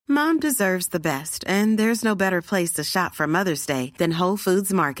Mom deserves the best, and there's no better place to shop for Mother's Day than Whole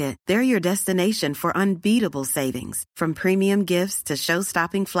Foods Market. They're your destination for unbeatable savings, from premium gifts to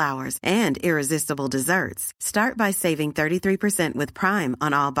show-stopping flowers and irresistible desserts. Start by saving 33% with Prime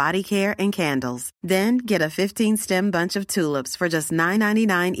on all body care and candles. Then get a 15-stem bunch of tulips for just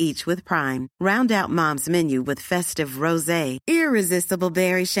 $9.99 each with Prime. Round out Mom's menu with festive rosé, irresistible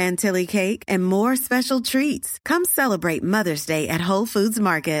berry chantilly cake, and more special treats. Come celebrate Mother's Day at Whole Foods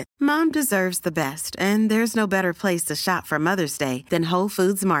Market. Mom deserves the best, and there's no better place to shop for Mother's Day than Whole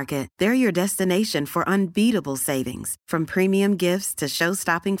Foods Market. They're your destination for unbeatable savings, from premium gifts to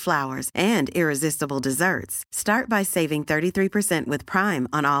show-stopping flowers and irresistible desserts. Start by saving 33% with Prime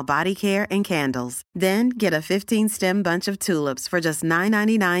on all body care and candles. Then get a 15-stem bunch of tulips for just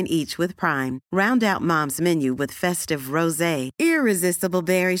 $9.99 each with Prime. Round out Mom's menu with festive rosé, irresistible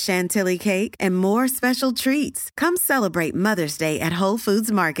berry chantilly cake, and more special treats. Come celebrate Mother's Day at Whole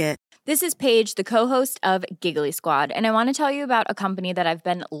Foods Market. This is Paige, the co-host of Giggly Squad, and I want to tell you about a company that I've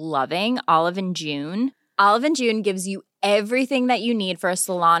been loving, Olive & June. Olive & June gives you everything that you need for a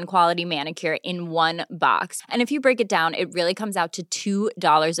salon-quality manicure in one box. And if you break it down, it really comes out to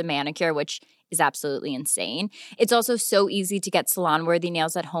 $2 a manicure, which is absolutely insane. It's also so easy to get salon-worthy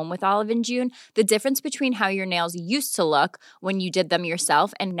nails at home with Olive & June. The difference between how your nails used to look when you did them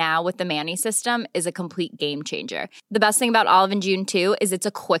yourself and now with the Mani system is a complete game changer. The best thing about Olive & June, too, is it's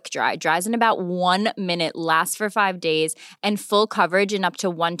a quick dry. Dries in about 1 minute, lasts for 5 days, and full coverage in up to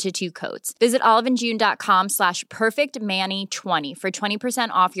 1 to 2 coats. Visit oliveandjune.com/perfectmani20 for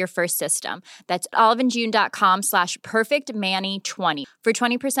 20% off your first system. That's oliveandjune.com/perfectmani20 for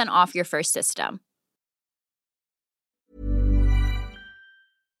 20% off your first system.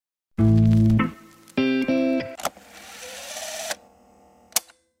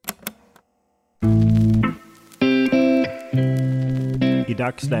 I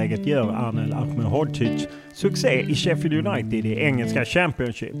dagsläget gör Anel Ahmedhodzic succé i Sheffield United i engelska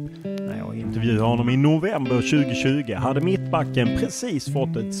Championship. När jag intervjuade honom i november 2020 hade mittbacken precis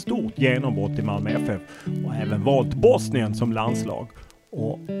fått ett stort genombrott i Malmö FF och även valt Bosnien som landslag.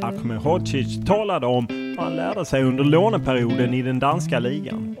 Och Ahmedhodzic talade om vad han lärde sig under låneperioden i den danska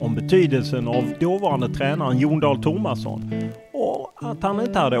ligan, om betydelsen av dåvarande tränaren Jon Dahl Tomasson och att han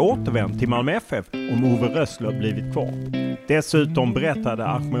inte hade återvänt till Malmö FF om Ove Rössler blivit kvar. Dessutom berättade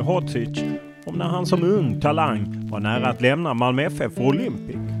Ahmedhodzic om när han som ung talang var nära att lämna Malmö FF för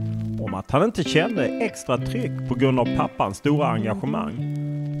Olympic, om att han inte kände extra tryck på grund av pappans stora engagemang,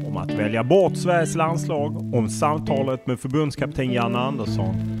 om att välja bort Sveriges landslag, om samtalet med förbundskapten Janne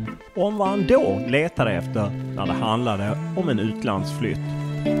Andersson och om vad han då letade efter när det handlade om en utlandsflytt.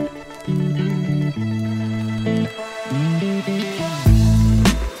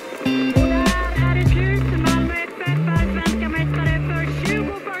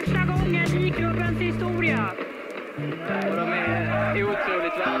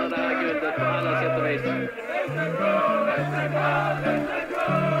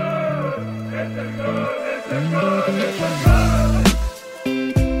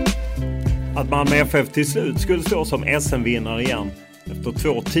 Att Malmö FF till slut skulle stå som SM-vinnare igen efter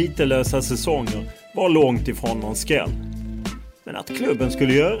 2 titellösa säsonger var långt ifrån någon skräll. Men att klubben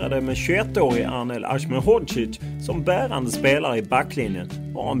skulle göra det med 21-årig Anel Ahmedhodzic som bärande spelare i backlinjen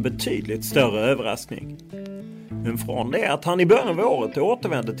var en betydligt större överraskning. Men från det att han i början av året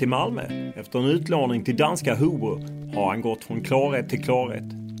återvände till Malmö efter en utlåning till danska Hugo har han gått från klarhet till klarhet.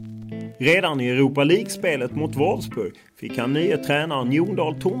 Redan i Europa League-spelet mot Wolfsburg fick han nye tränaren Jon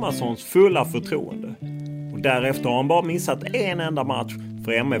Dahl Tomassons fulla förtroende. Och därefter har han bara missat en enda match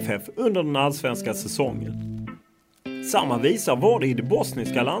för MFF under den allsvenska säsongen. Samma visa var det i det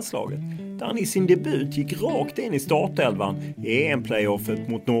bosniska landslaget, där han i sin debut gick rakt in i startelvan i EM-playoffet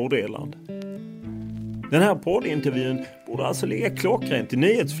mot Nordirland. Den här poddintervjun borde alltså ligga klockrent i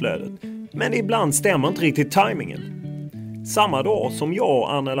nyhetsflödet, men ibland stämmer inte riktigt tajmingen. Samma dag som jag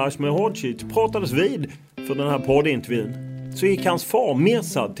och Anel Ahmedhodzic pratades vid för den här poddintervjun så gick hans far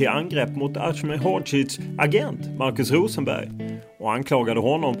Mirsad till angrepp mot Ahmedhodzics agent Marcus Rosenberg och anklagade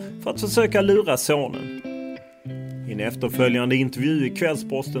honom för att försöka lura sonen. I en efterföljande intervju i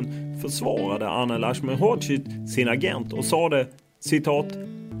Kvällsposten försvarade Anel Ahmedhodzic sin agent och sa det, citat: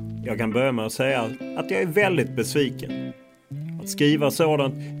 "Jag kan börja med att säga att jag är väldigt besviken. Att skriva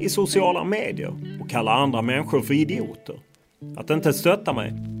sådant i sociala medier och kalla andra människor för idioter. Att inte stötta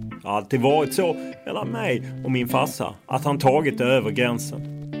mig. Det har alltid varit så mellan mig och min farsa att han tagit det över gränsen."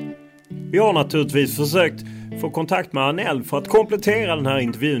 Vi har naturligtvis försökt få kontakt med Anel för att komplettera den här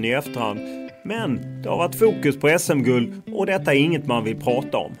intervjun i efterhand. Men det har varit fokus på SM-guld och detta är inget man vill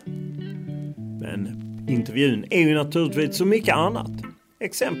prata om. Men intervjun är ju naturligtvis så mycket annat.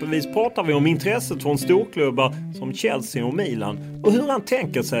 Exempelvis pratar vi om intresset från storklubbar som Chelsea och Milan och hur han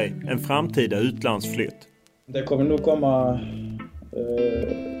tänker sig en framtida utlandsflytt. Det kommer nog komma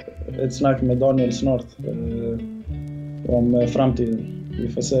ett snack med Daniel snart om framtiden. Vi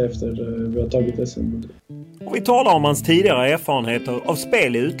får se efter vi har tagit SM. Och vi talar om hans tidigare erfarenheter av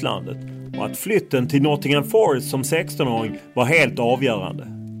spel i utlandet och att flytten till Nottingham Forest som 16-åring var helt avgörande.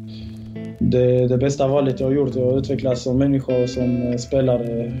 Det bästa valet jag har gjort är att utvecklas som människa och som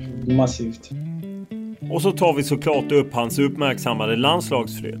spelare massivt. Och så tar vi såklart upp hans uppmärksammade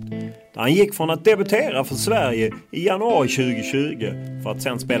landslagsflytt. Där han gick från att debutera för Sverige i januari 2020 för att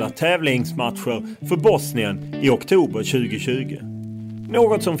sedan spela tävlingsmatcher för Bosnien i oktober 2020.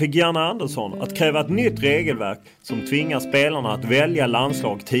 Något som fick Janne Andersson att kräva ett nytt regelverk som tvingar spelarna att välja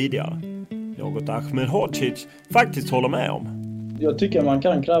landslag tidigare. Något Ahmed Hodzic faktiskt håller med om. Jag tycker man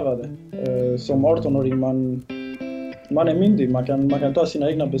kan kräva det. Som 18-åring man är myndig, man kan ta sina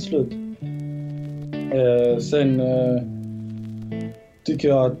egna beslut. Sen tycker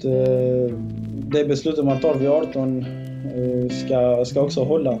jag att det beslutet man tar vid 18 ska också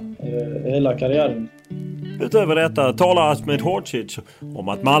hålla hela karriären. Utöver detta talar Ahmed Hodzic om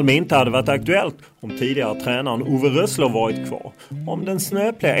att Malmö inte hade varit aktuellt om tidigare tränaren Ove Rössler varit kvar. Om den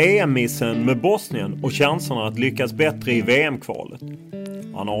snöpliga EM-missen med Bosnien och chanserna att lyckas bättre i VM-kvalet.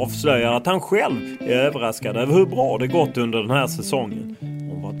 Han avslöjar att han själv är överraskad över hur bra det gått under den här säsongen.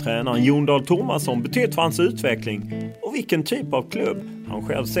 Om vad tränaren Jon Dahl Tomasson betytt för hans utveckling och vilken typ av klubb han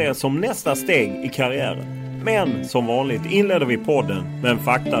själv ser som nästa steg i karriären. Men som vanligt inleder vi podden med en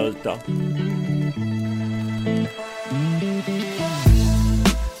faktaruta.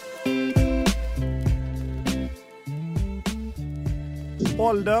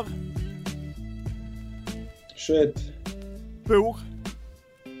 Ålder? 21. Bor?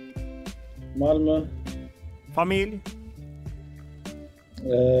 Malmö. Familj?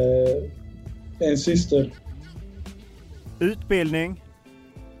 En syster. Utbildning?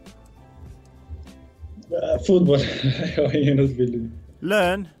 Fotboll. Jag har ingen utbildning.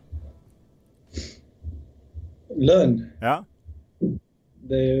 Lön? Lön? Ja.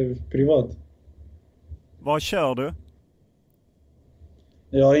 Det är privat. Vad kör du?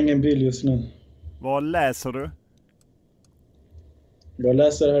 Jag har ingen bil just nu. Vad läser du? Jag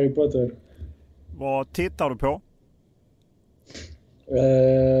läser Harry Potter. Vad tittar du på?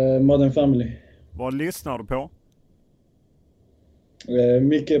 Modern Family. Vad lyssnar du på?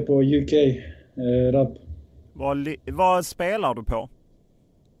 Mycket på UK. Rap. Vad spelar du på?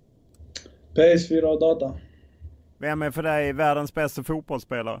 PS4 och data. Vem är för dig världens bästa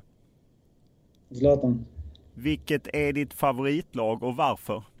fotbollsspelare? Zlatan. Vilket är ditt favoritlag och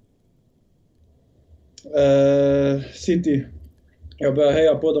varför? City. Jag började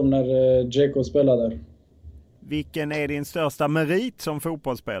heja på dem när Dzeko spelade där. Vilken är din största merit som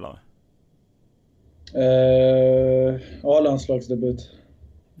fotbollsspelare? A-landslagsdebut.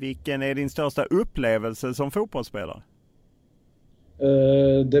 Vilken är din största upplevelse som fotbollsspelare?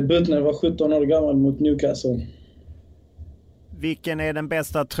 Debut när jag var 17 år gammal mot Newcastle. Vilken är den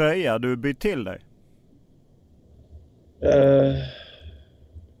bästa tröja du bytt till dig?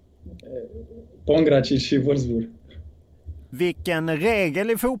 Pongracic i Wolfsburg. Vilken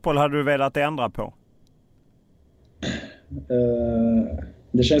regel i fotboll hade du velat ändra på?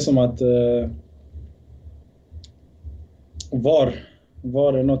 Det känns som att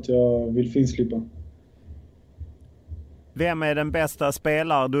VAR är något jag vill finslipa. Vem är den bästa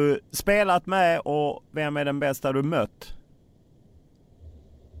spelare du spelat med och vem är den bästa du mött?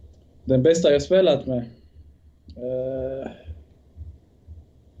 Den bästa jag spelat med?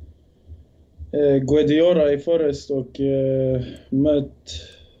 Guediora i Forest och mött...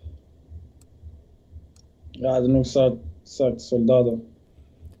 Jag hade nog sagt Soldado.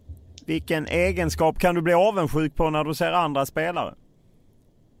 Vilken egenskap kan du bli avundsjuk på när du ser andra spelare?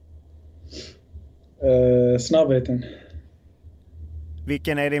 Snabbheten.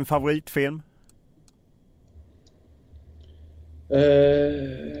 Vilken är din favoritfilm?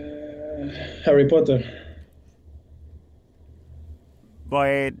 Harry Potter. Vad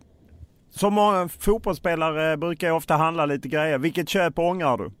är... Som många fotbollsspelare brukar jag ofta handla lite grejer. Vilket köp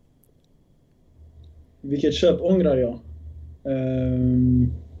ångrar du? Vilket köp ångrar jag?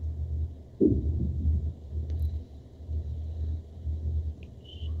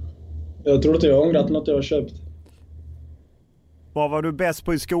 Jag tror inte jag har ångrat något jag har köpt. Vad var du bäst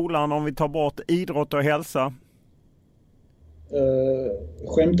på i skolan om vi tar bort idrott och hälsa?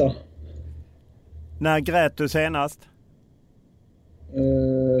 Skämta. När grät du senast?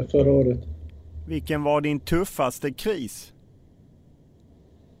 Förra året. Vilken var din tuffaste kris?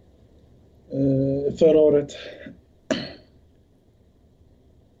 Förra året.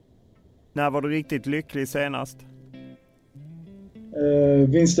 När var du riktigt lycklig senast?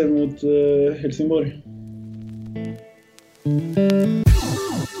 Vinsten mot Helsingborg.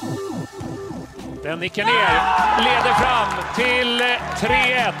 Den nickar ner, leder fram till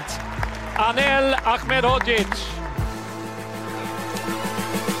 3-1. Anel Ahmedhodzic.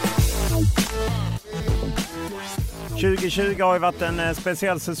 ...2020 har ju varit en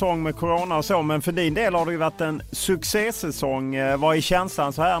speciell säsong med corona och så, men för din del har det ju varit en succésäsong. Vad är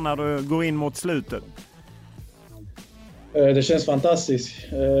känslan så här när du går in mot slutet? Det känns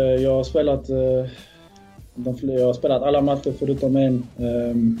fantastiskt. Jag har spelat alla matcher förutom en.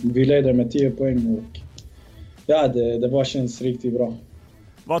 Vi leder med 10 poäng och ja, det bara känns riktigt bra.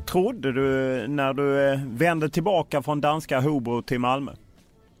 Vad trodde du när du vände tillbaka från danska Hobro till Malmö?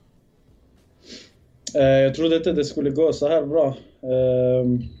 Jag trodde inte det skulle gå så här bra.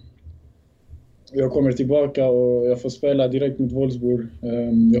 Jag kommer tillbaka och jag får spela direkt mot Wolfsburg.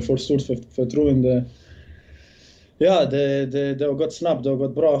 Jag får stort förtroende. Ja, det har gått snabbt, det har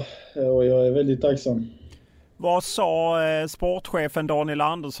gått bra och jag är väldigt tacksam. Vad sa sportchefen Daniel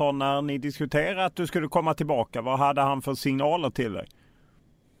Andersson när ni diskuterade att du skulle komma tillbaka? Vad hade han för signaler till dig?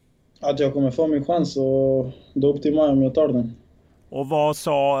 Att jag kommer få min chans och det är upp till mig om jag tar den. Och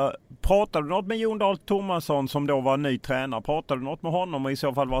pratade du något med Jon Dahl Tomasson som då var ny tränare? Pratade du något med honom och i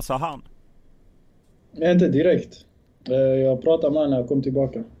så fall vad sa han? Inte direkt. Jag pratade med honom när jag kom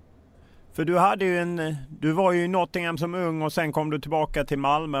tillbaka. För du var ju i Nottingham som ung och sen kom du tillbaka till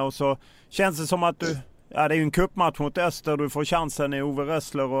Malmö och så känns det som att det är ju en cupmatch mot Öster, du får chansen i Ove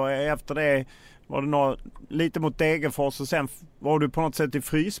Rössler och efter det var det lite mot Degerfors och sen var du på något sätt i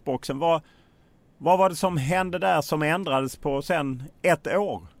frysboxen. Vad var det som hände där som ändrades på sen ett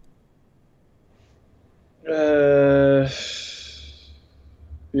år?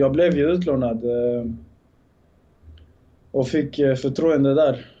 Jag blev ju utlånad och fick förtroende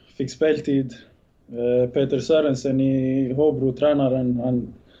där. Fick speltid. Peter Sörensen i Hobro, tränaren,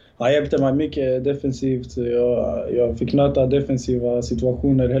 han hjälpte mig mycket defensivt. Jag fick möta defensiva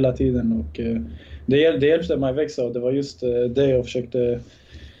situationer hela tiden och det hjälpte mig växa och det var just det jag försökte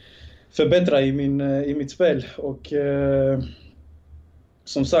förbättra i mitt spel. Och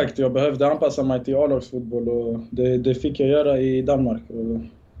som sagt, jag behövde anpassa mig till A-lagsfotboll och det fick jag göra i Danmark. Och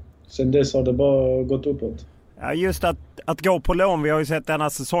sen dess har det bara gått uppåt. Ja, just att gå på lån. Vi har ju sett denna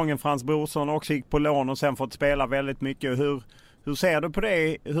säsongen Frans Brorsson också gick på lån och sen fått spela väldigt mycket. Hur ser du på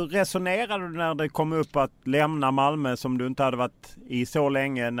det? Hur resonerade du när det kom upp att lämna Malmö som du inte hade varit i så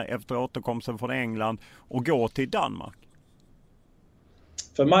länge efter återkomsten från England och gå till Danmark?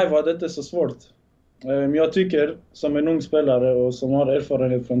 För mig var det inte så svårt. Jag tycker som en ung spelare och som har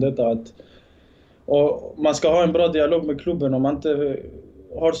erfarenhet från detta att man ska ha en bra dialog med klubben om man inte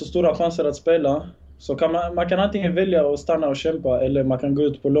har så stora chanser att spela. Så kan man kan antingen välja att stanna och kämpa eller man kan gå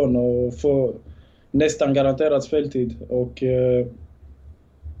ut på lån och få nästan garanterad speltid. Och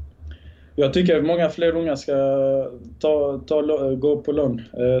jag tycker många fler unga ska gå på lån.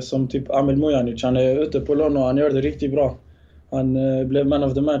 Som typ Amel Mujanic, han är ute på lån och han gör det riktigt bra. Han blev man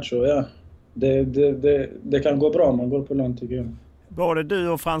of the match och ja, det kan gå bra om man går på lån tycker jag. Både du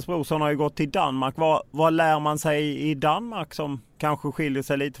och Frans Brorsson har ju gått till Danmark. Vad lär man sig i Danmark som kanske skiljer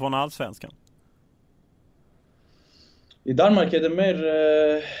sig lite från allsvenskan? I Danmark är det mer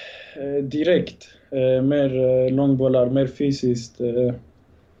direkt, mer långbollar, mer fysiskt,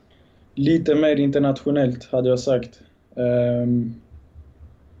 lite mer internationellt hade jag sagt.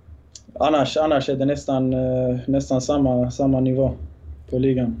 Annars är det nästan samma nivå på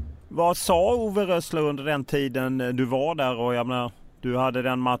ligan. Vad sa Ove Rössler under den tiden du var där och jag menar, du hade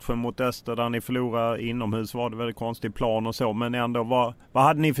den matchen mot Öster där ni förlorade inomhus, var det väldigt konstig plan och så, men ändå vad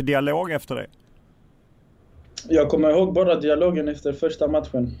hade ni för dialog efter det? Jag kommer ihåg bara dialogen efter första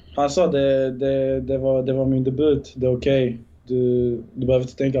matchen. Han sa det var min debut, det är okej. Du behöver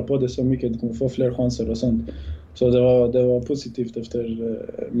inte tänka på det så mycket, du kommer få fler chanser och sånt. Så det var positivt efter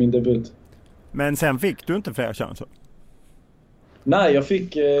min debut. Men sen fick du inte fler chanser? Nej, jag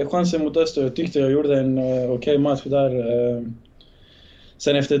fick chansen mot Öster. Jag tyckte jag gjorde en okej match där.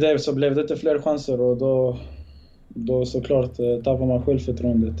 Sen efter det så blev det inte fler chanser och då såklart tappade man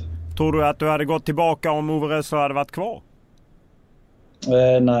självförtroendet. Tror du att du hade gått tillbaka om Ove Rössler hade varit kvar?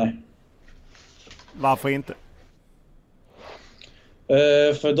 Nej. Varför inte?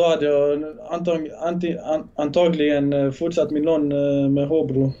 För då hade jag antagligen fortsatt min lån med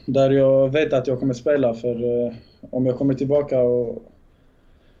Hobro där jag vet att jag kommer spela. För om jag kommer tillbaka och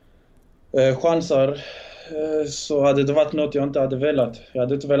chansar så hade det varit något jag inte hade velat. Jag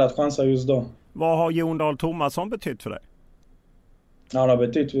hade inte velat chansa just då. Vad har Jon Dahl Tomasson betytt för dig? Han har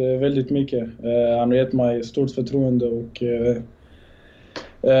betytt väldigt mycket. Han har gett mig stort förtroende och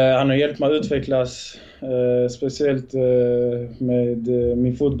Han har hjälpt mig att utvecklas, speciellt med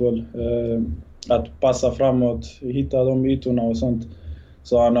min fotboll. Att passa framåt, hitta de ytorna och sånt.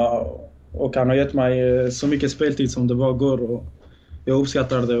 Så han har gett mig så mycket speltid som det bara går. Och jag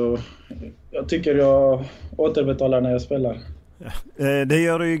uppskattar det och jag tycker jag återbetalar när jag spelar. Det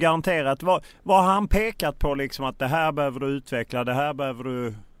gör du ju garanterat. Vad har han pekat på liksom, att det här behöver du utveckla, det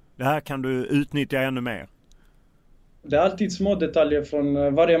här kan du utnyttja ännu mer? Det är alltid små detaljer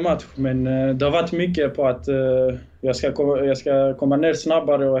från varje match, men det har varit mycket på att jag ska komma ner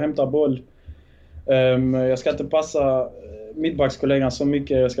snabbare och hämta boll. Jag ska inte passa mittbackskollegan så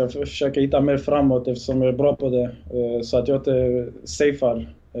mycket. Jag ska försöka hitta mer framåt eftersom jag är bra på det. Så att jag inte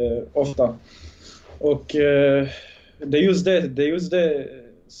safear ofta. Och det är just det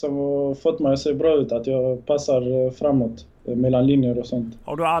som har fått mig att se bra ut. Att jag passar framåt mellan linjer och sånt.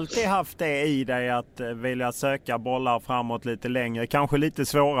 Har du alltid haft det i dig att vilja söka bollar framåt lite längre? Kanske lite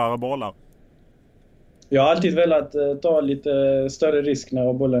svårare bollar? Jag har alltid velat ta lite större risk när jag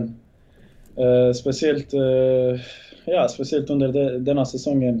har bollen. Speciellt under denna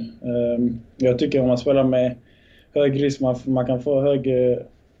säsongen. Jag tycker om man spelar med hög risk, man kan få hög, high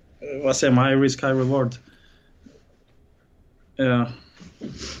risk, high reward.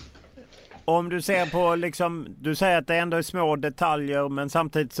 Om du ser på liksom, du säger att det ändå är små detaljer, men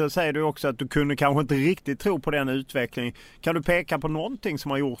samtidigt så säger du också att du kunde kanske inte riktigt tro på den utvecklingen. Kan du peka på någonting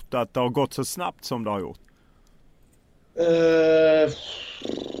som har gjort att det har gått så snabbt som det har gjort?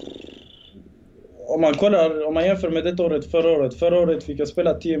 Om man jämför med detta året, förra året fick jag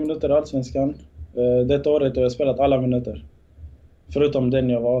spela 10 minuter i Allsvenskan. Detta året har jag spelat alla minuter. Förutom den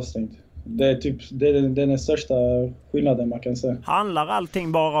jag var avstängd. Det är den största skillnaden man kan säga. Handlar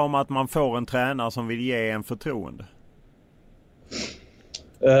allting bara om att man får en tränare som vill ge en förtroende?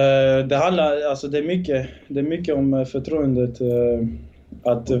 Det är mycket om förtroendet.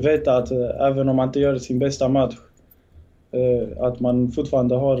 Att veta att även om man inte gör sin bästa match, att man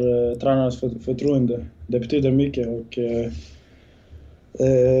fortfarande har tränarens förtroende. Det betyder mycket och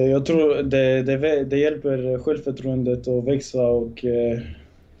jag tror det hjälper självförtroendet att växa och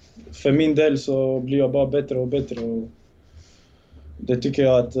för min del så blir jag bara bättre och bättre och det tycker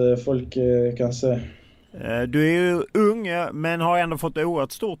jag att folk kan se. Du är ju ung men har ändå fått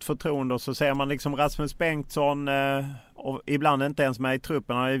oerhört stort förtroende och så ser man liksom Rasmus Bengtsson och ibland inte ens med i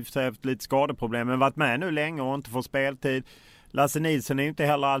truppen, han har ju haft lite skadeproblem men varit med nu länge och inte får speltid. Lasse Nilsson är ju inte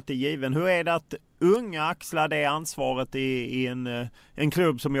heller alltid given. Hur är det att unga axlar det ansvaret i en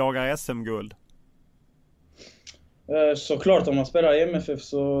klubb som jagar SM-guld? Såklart, om man spelar i MFF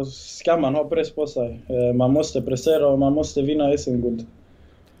så ska man ha press på sig. Man måste prestera och man måste vinna SM-guld.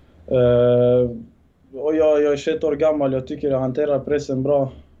 Och jag är 21 år gammal, jag tycker jag hanterar pressen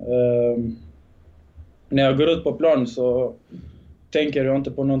bra. När jag går ut på plan så tänker jag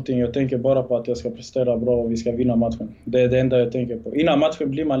inte på någonting. Jag tänker bara på att jag ska prestera bra och vi ska vinna matchen. Det är det enda jag tänker på. Innan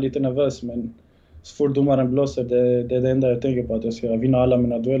matchen blir man lite nervös, men så fort domaren blåser, det är det enda jag tänker på. Att jag ska vinna alla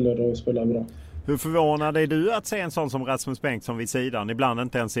mina dueller och spela bra. Hur förvånad är du att se en sån som Rasmus Bengtsson vid sidan? Ibland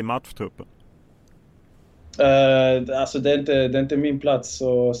inte ens i matchtruppen. Alltså det är inte min plats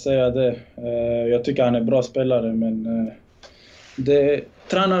att säga det. Jag tycker han är bra spelare, men det är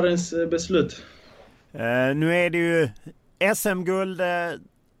tränarens beslut. Nu är det ju SM-guld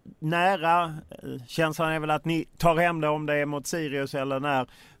nära. Känslan är väl att ni tar hem det om det är mot Sirius eller när.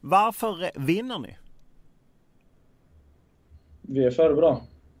 Varför vinner ni? Vi är för bra.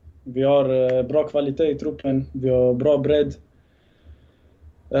 Vi har bra kvalitet i truppen. Vi har bra bredd.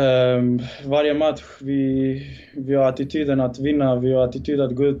 Varje match vi har attityden att vinna. Vi har attityd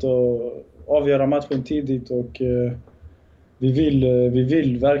att gå ut och avgöra matchen tidigt. Och vi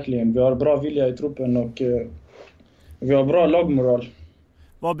vill verkligen. Vi har bra vilja i truppen och vi har bra lagmoral.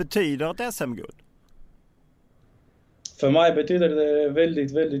 Vad betyder ett SM-guld? För mig betyder det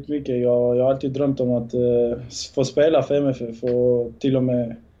väldigt, väldigt mycket. Jag har alltid drömt om att få spela för MFF och till och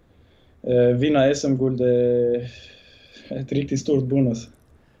med vinna SM-guld är ett riktigt stort bonus.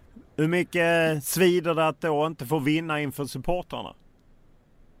 Hur mycket svider det att då inte få vinna inför supportrarna?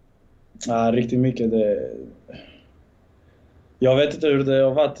 Ja, riktigt mycket. Jag vet inte hur det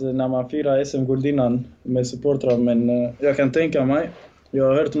har varit när man firar SM-guld innan med supportrar, men jag kan tänka mig. Jag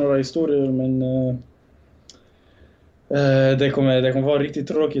har hört några historier, men det kommer vara riktigt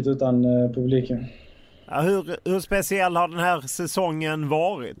tråkigt utan publiken. Ja, hur speciell har den här säsongen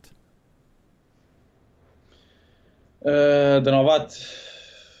varit? Den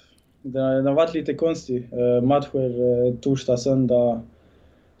har varit lite konstig. Matcher torsdag, söndag,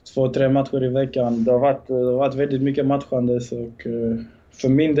 2-3 matcher i veckan. Det har varit väldigt mycket matchandes och för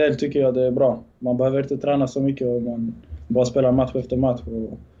min del tycker jag det är bra. Man behöver inte träna så mycket och bara spela match efter match.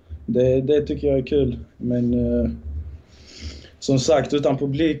 Och det tycker jag är kul. Men som sagt, utan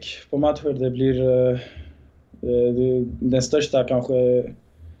publik på matcher, det blir den största kanske.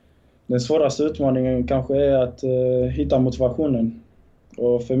 Den svåraste utmaningen kanske är att hitta motivationen.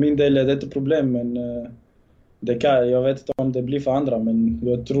 Och för min del är det inte ett problem, men jag vet inte om det blir för andra, men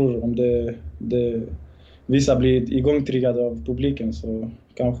jag tror om vissa blir igångtriggade av publiken, så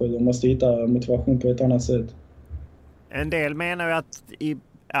kanske de måste hitta motivation på ett annat sätt. En del menar ju att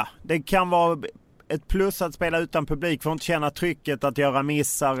det kan vara ett plus att spela utan publik för att inte känna trycket att göra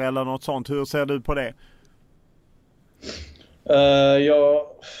missar eller något sånt. Hur ser du på det?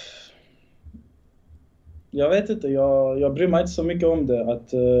 Jag vet inte, jag bryr mig inte så mycket om det,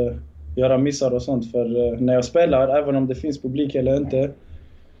 att göra missar och sånt. För när jag spelar, även om det finns publik eller inte,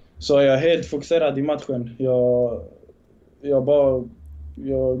 så är jag helt fokuserad i matchen. Jag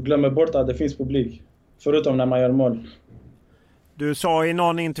glömmer bort att det finns publik, förutom när man gör mål. Du sa i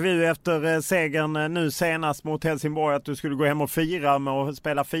någon intervju efter segern nu senast mot Helsingborg att du skulle gå hem och fira med att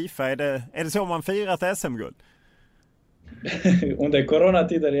spela FIFA. Är det så man firar ett SM-guld? Under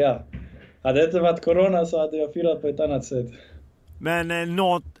coronatider, ja. Hade det inte varit corona så hade jag firat på ett annat sätt. Men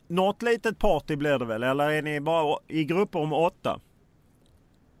något litet party blir det väl? Eller är ni bara i grupper om 8?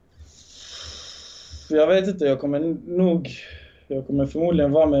 Jag vet inte, jag kommer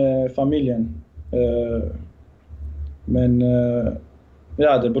förmodligen vara med familjen. Men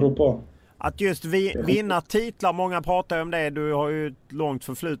det beror på. Att just vinna titlar, många pratar om det. Du har ju ett långt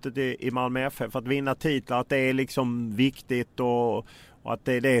förflutet i Malmö FF. Att vinna titlar, att det är liksom viktigt och att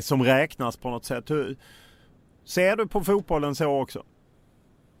det är det som räknas på något sätt. Ser du på fotbollen så också?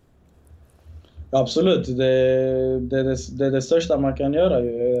 Absolut, det är det största man kan göra,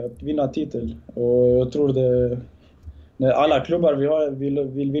 att vinna titel. Och jag tror alla klubbar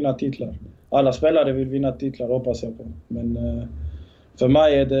vill vinna titlar. Alla spelare vill vinna titlar, hoppas jag på. Men för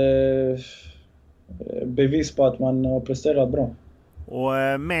mig är det bevis på att man har presterat bra.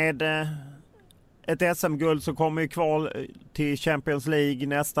 Och med ett SM-guld så kommer ju kval till Champions League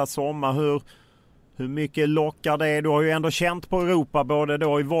nästa sommar. Hur mycket lockar det? Du har ju ändå känt på Europa, både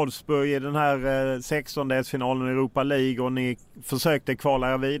då i Wolfsburg i den här 16-delsfinalen i Europa League, och ni försökte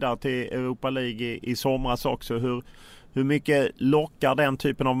kvala er vidare till Europa League i somras också. Hur mycket lockar den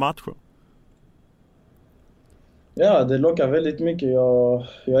typen av matcher? Ja, det lockar väldigt mycket.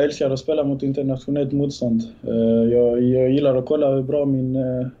 Jag älskar att spela mot internationellt motstånd. Jag gillar att kolla hur bra min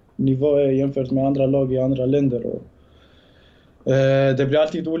nivå är jämfört med andra lag i andra länder. Det blir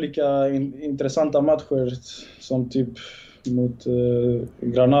alltid olika intressanta matcher, som typ mot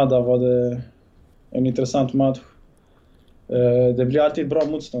Granada var det en intressant match. Det blir alltid bra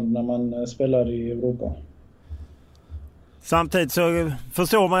motstånd när man spelar i Europa. Samtidigt så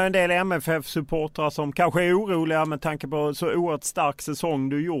förstår man en del MFF-supportrar som kanske är oroliga med tanke på så oerhört stark säsong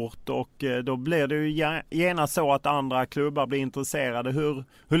du gjort, och då blir det ju gärna så att andra klubbar blir intresserade.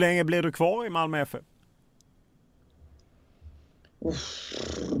 Hur länge blir du kvar i Malmö FF?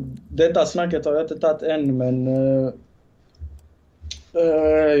 Detta snacket har jag inte tagit än, men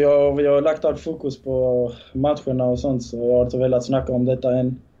jag har lagt allt fokus på matcherna och sånt, så jag har inte velat snacka om detta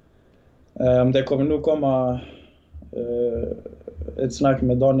än. Det kommer nog komma ett snack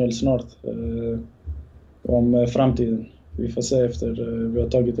med Daniel snart om framtiden. Vi får se efter vi har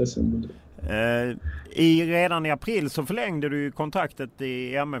tagit SM. Redan i april så förlängde du kontraktet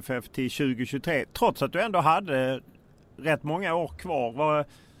i MFF till 2023, trots att du ändå hade rätt många år kvar.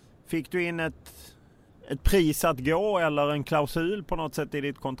 Fick du in ett pris att gå eller en klausul på något sätt i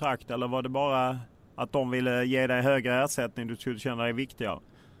ditt kontrakt, eller var det bara att de ville ge dig högre ersättning, du skulle känna dig viktigare?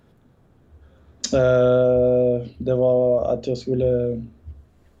 Det var att jag skulle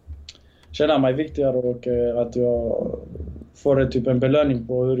känna mig viktigare och att jag får typ en belöning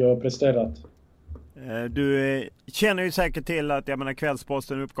på hur jag har presterat. Du känner ju säkert till att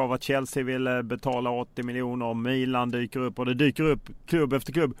Kvällsposten uppgav att Chelsea vill betala 80 miljoner och Milan dyker upp, och det dyker upp klubb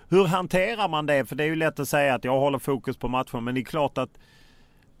efter klubb. Hur hanterar man det? För det är ju lätt att säga att jag håller fokus på matchen, men det är klart att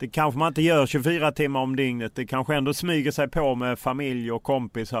det kanske man inte gör 24 timmar om dygnet. Det kanske ändå smyger sig på med familj och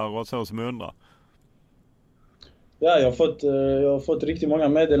kompisar och så som undrar. Ja, jag har fått riktigt många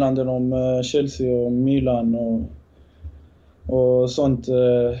meddelanden om Chelsea och Milan och sånt.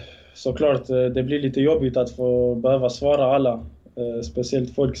 Såklart, det blir lite jobbigt att få behöva svara alla.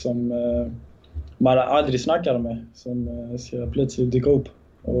 Speciellt folk som man aldrig snackar med, som ska plötsligt dyka upp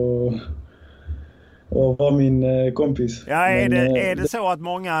och vara min kompis. Ja, är det så att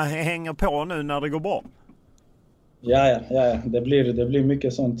många hänger på nu när det går bra? Ja, det blir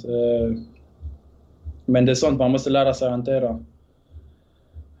mycket sånt. Men det är sånt man måste lära sig hantera.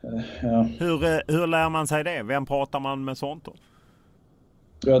 Ja. Hur lär man sig det? Vem pratar man med sånt då?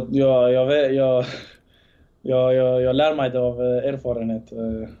 Jag lär mig det av erfarenhet.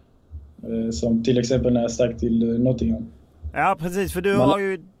 Som till exempel när jag stack till Nottingham. Ja, precis. För du har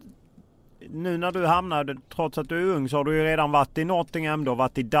ju... Nu när du hamnade, trots att du är ung, så har du ju redan varit i Nottingham, du har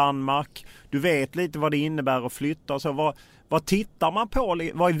varit i Danmark. Du vet lite vad det innebär att flytta. Så vad tittar man på?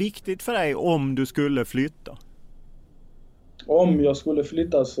 Vad är viktigt för dig om du skulle flytta? Om jag skulle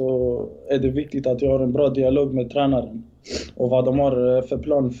flytta så är det viktigt att jag har en bra dialog med tränaren. Och vad de har för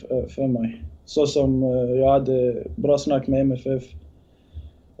plan för mig. Så som jag hade bra snack med MFF.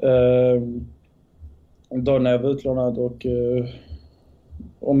 Då när jag var utlånad och...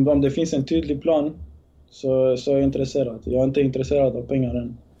 Om det finns en tydlig plan så är jag intresserad. Jag är inte intresserad av pengar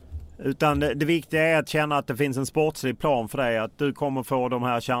än. Utan det viktiga är att känna att det finns en sportslig plan för dig. Att du kommer få de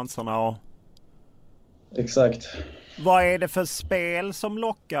här chanserna. Och... Exakt. Vad är det för spel som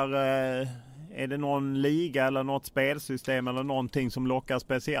lockar? Är det någon liga eller något spelsystem eller någonting som lockar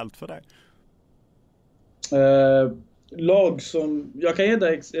speciellt för dig? Lag som... Jag kan ge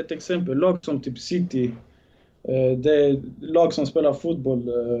dig ett exempel. Lag som typ City... Det är lag som spelar fotboll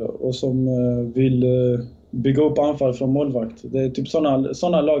och som vill bygga upp anfall från målvakt. Det är typ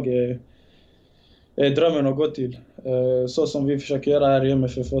såna lag är drömmen att gå till. Så som vi försöker göra här i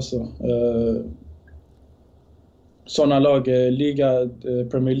MFF också. Såna lag, liga,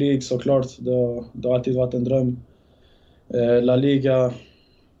 Premier League såklart, det har alltid varit en dröm. La Liga,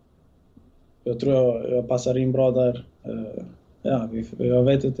 jag tror jag passar in bra där. Jag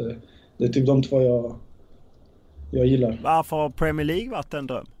vet inte, det är typ de två jag gillar. Varför har Premier League varit en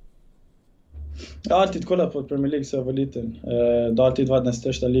dröm? Jag har alltid kollat på Premier League så jag var liten. Det har alltid varit den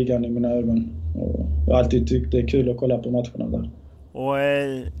största ligan i mina ögon. Och jag har alltid tyckt det är kul att kolla på matcherna där. Och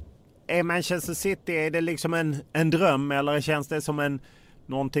är Manchester City, är det liksom en dröm eller känns det som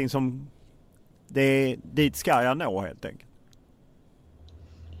någonting som dit ska jag nå helt enkelt?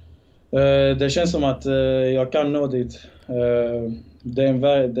 Det känns som att jag kan nå dit. Det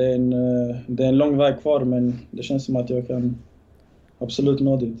är en lång väg kvar, men det känns som att jag kan absolut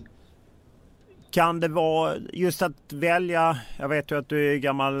nå dit. Kan det vara just att välja, jag vet ju att du är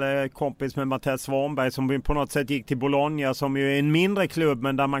gammal kompis med Mattias Svanberg som på något sätt gick till Bologna som ju är en mindre klubb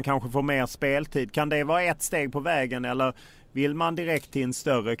men där man kanske får mer speltid. Kan det vara ett steg på vägen eller vill man direkt till en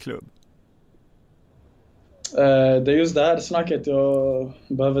större klubb? Det är just det här snacket jag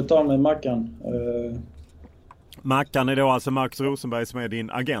behöver ta med Mackan. Mackan är då alltså Max Rosenberg som är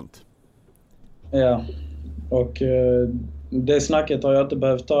din agent? Ja, och det snacket har jag inte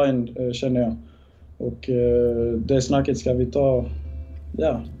behövt ta än, känner jag. Och det snacket ska vi ta,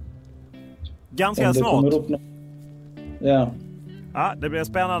 ganska snart. Ja. Ja, det blir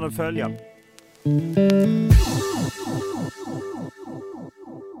spännande att följa.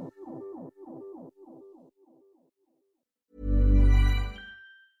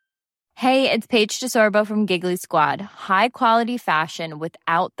 Hey, it's Paige DeSorbo from Giggly Squad. High quality fashion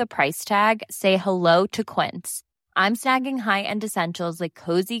without the price tag. Say hello to Quince. I'm snagging high-end essentials like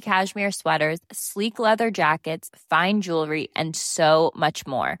cozy cashmere sweaters, sleek leather jackets, fine jewelry, and so much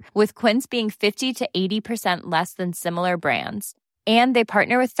more. With Quince being 50 to 80% less than similar brands. And they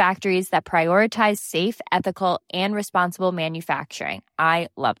partner with factories that prioritize safe, ethical, and responsible manufacturing. I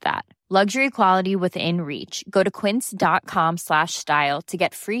love that. Luxury quality within reach. Go to quince.com/style to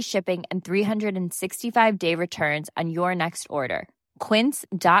get free shipping and 365-day returns on your next order.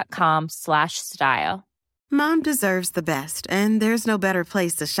 Quince.com/style. Mom deserves the best, and there's no better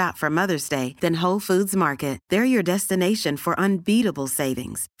place to shop for Mother's Day than Whole Foods Market. They're your destination for unbeatable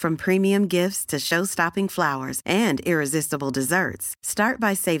savings, from premium gifts to show-stopping flowers and irresistible desserts. Start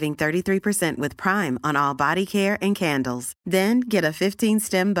by saving 33% with Prime on all body care and candles. Then get a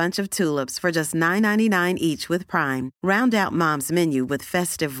 15-stem bunch of tulips for just $9.99 each with Prime. Round out Mom's menu with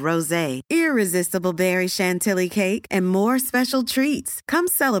festive rosé, irresistible berry chantilly cake, and more special treats. Come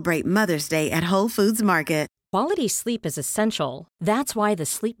celebrate Mother's Day at Whole Foods Market. Quality sleep is essential. That's why the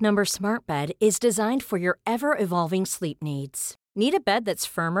Sleep Number Smart Bed is designed for your ever-evolving sleep needs. Need a bed that's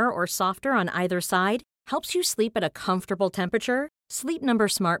firmer or softer on either side? Helps you sleep at a comfortable temperature? Sleep Number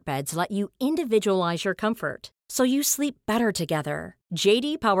Smart Beds let you individualize your comfort, so you sleep better together.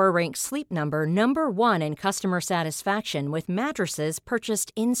 JD Power ranks Sleep Number #1 in customer satisfaction with mattresses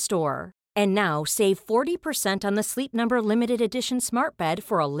purchased in-store. And now, save 40% on the Sleep Number Limited Edition Smart Bed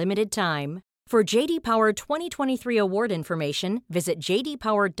for a limited time. For JD Power 2023 award information, visit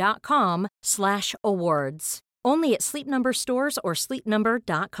jdpower.com/awards. Only at Sleep Number stores or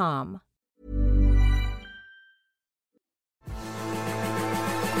sleepnumber.com.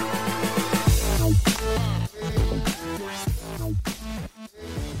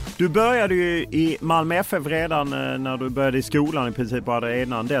 Du började ju i Malmö FF redan när du började i skolan i princip, bara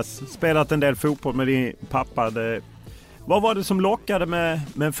innan dess. Spelat en del fotboll med din pappa. Vad var det som lockade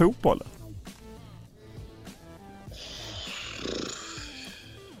med fotbollen?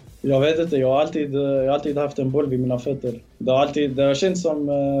 Jag vet inte, jag har alltid haft en boll vid mina fötter. Det har känts som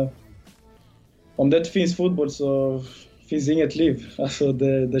om det inte finns fotboll så finns inget liv. Alltså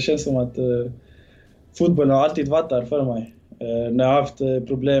det känns som att fotbollen har alltid varit där för mig. När jag har haft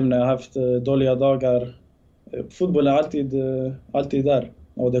problem, när jag har haft dåliga dagar. Fotbollen är alltid där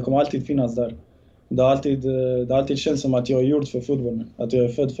och det kommer alltid finnas där. Det har alltid känts som att jag är gjord för fotbollen, att jag är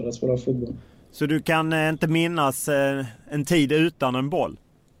född för att spela fotboll. Så du kan inte minnas en tid utan en boll?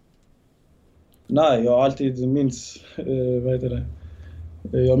 Nej, jag alltid minns,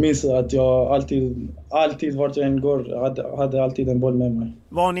 jag minns att jag alltid vart jag än går hade alltid en boll med mig.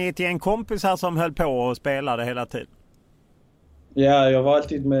 Var ni till en kompis här som höll på och spelade hela tiden? Ja, jag var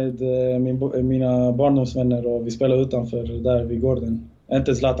alltid med mina barndomsvänner och vi spelade utanför där vid gården.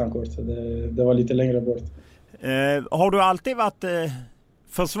 Inte Zlatankort, det var lite längre bort. Har du alltid varit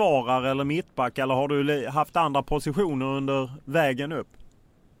försvarare eller mittback, eller har du haft andra positioner under vägen upp?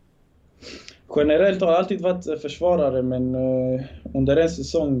 Generellt har jag alltid varit försvarare, men under en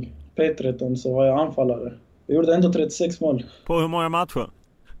säsong, P13, så var jag anfallare. Jag gjorde ändå 36 mål. På hur många matcher?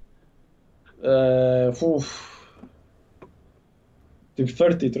 Typ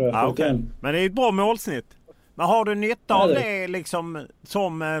 40 tror jag. Okay. Men det är ett bra målsnitt. Men har du nytta av det liksom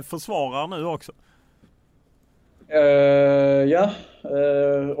som försvarare nu också? Ja,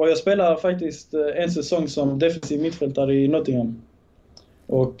 och jag spelar faktiskt en säsong som defensiv mittfältare i Nottingham.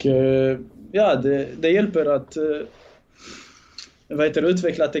 Och ja, det hjälper att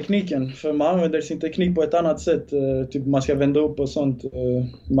utveckla tekniken. För man använder sin teknik på ett annat sätt. Typ man ska vända upp och sånt.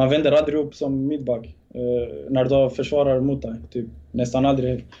 Man vänder aldrig upp som mittback när du har försvarare mot dig. Typ. Nästan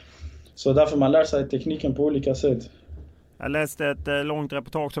aldrig. Så därför man lär sig tekniken på olika sätt. Jag läste ett långt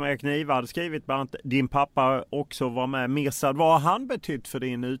reportage som Erik Niva hade skrivit. Bland annat din pappa också var med. Mirsad, vad har han betytt för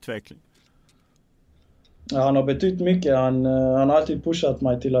din utveckling? Ja, han har betytt mycket. Han har alltid pushat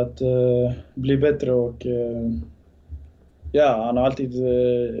mig till att bli bättre och ja, han har alltid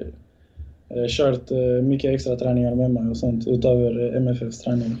kört mycket extra träningar med mig och sånt utöver MFFs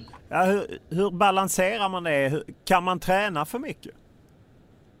träning. Ja, hur balanserar man det? Kan man träna för mycket?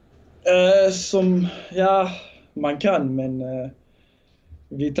 Ja, man kan, men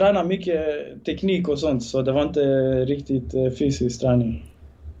vi tränar mycket teknik och sånt, så det var inte riktigt fysisk träning.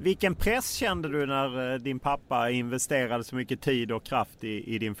 Vilken press kände du när din pappa investerade så mycket tid och kraft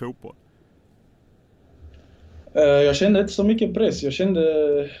i din fotboll? Jag kände inte så mycket press. Jag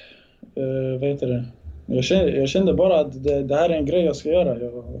kände, jag kände bara att det här är en grej jag ska göra.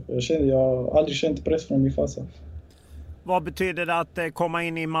 Jag har aldrig känt press från min farsa. Vad betyder det att komma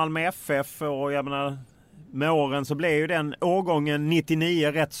in i Malmö FF? Och jag menar, med åren så blev ju den årgången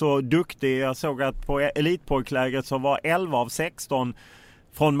 99 rätt så duktig. Jag såg att på elitpojklägret så var 11 av 16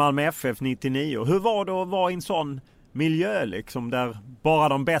 från Malmö FF 99. Hur var det att vara i en sån miljö liksom, där bara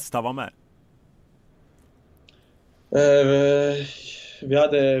de bästa var med? Vi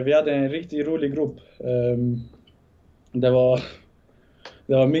hade en riktigt rolig grupp. Det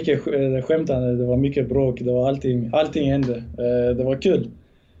var mycket skämtande, det var mycket bråk, det var allting hände. Det var kul.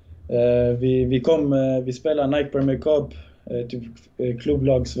 Vi spelade Nike Premier Cup, typ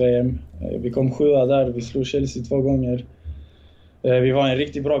klubblags-VM. Vi kom 7:a där, vi slog Chelsea 2 gånger. Vi var en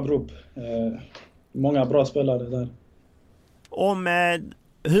riktigt bra grupp. Många bra spelare där.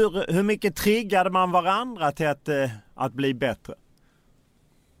 Hur mycket triggade man varandra till att bli bättre?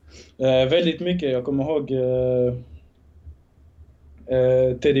 Väldigt mycket. Jag kommer ihåg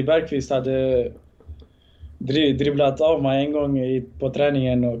Teddy Bergqvist hade dribblat av mig en gång på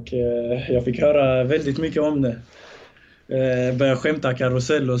träningen och jag fick höra väldigt mycket om det. Började skämta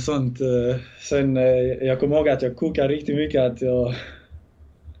karusell och sånt. Sen jag kommer ihåg att jag kokade riktigt mycket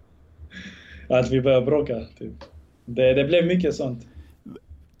att vi började bråka. Typ. Det blev mycket sånt.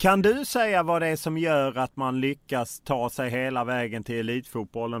 Kan du säga vad det är som gör att man lyckas ta sig hela vägen till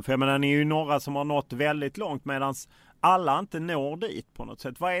elitfotbollen? För jag menar, ni är ju några som har nått väldigt långt medan alla inte når dit på något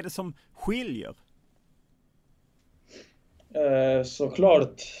sätt. Vad är det som skiljer?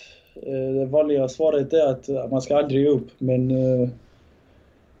 Såklart. Det vanliga svaret är att man ska aldrig ge upp. Men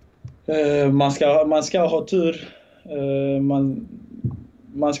man ska ha tur.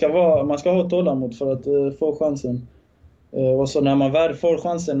 Man ska ha tålamod för att få chansen. Och så när man väl får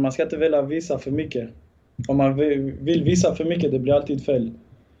chansen, man ska inte vilja visa för mycket. Om man vill visa för mycket, det blir alltid fel.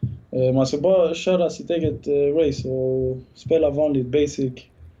 Man ska bara köra sitt eget race och spela vanligt, basic.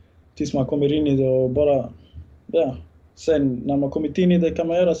 Tills man kommer in i det och bara sen när man kommit in i det kan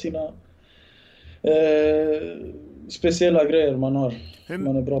man göra sina speciella grejer man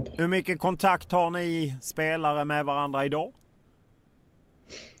är bra på. Hur mycket kontakt har ni spelare med varandra idag?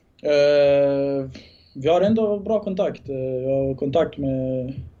 Vi har ändå bra kontakt. Jag har kontakt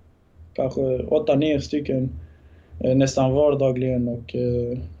med kanske 8-9 stycken nästan vardagligen och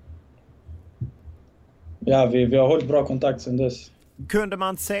vi har hållit bra kontakt sedan dess. Kunde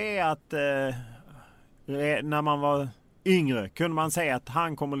man säga att när man var yngre, kunde man säga att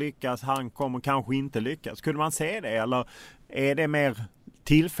han kommer lyckas, han kommer kanske inte lyckas? Kunde man säga det eller är det mer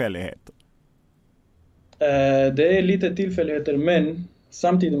tillfälligheter? Det är lite tillfälligheter, men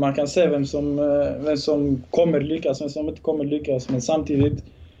samtidigt man kan se vem som kommer lyckas, vem som inte kommer lyckas. Men samtidigt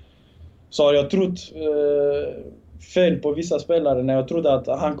så har jag trott fel på vissa spelare. När jag trodde att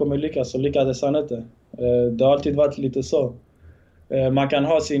han kommer lyckas så lyckades han inte. Det har alltid varit lite så. Man kan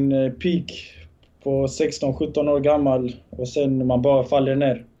ha sin peak på 16-17 år gammal och sen man bara faller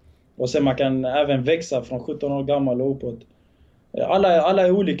ner. Och sen man kan även växa från 17 år gammal och uppåt. Alla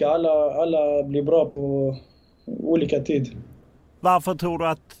är olika, alla blir bra på olika tid. Varför tror du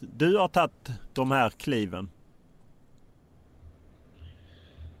att du har tagit de här kliven?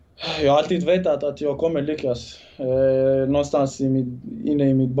 Jag har alltid vetat att jag kommer lyckas. Någonstans inne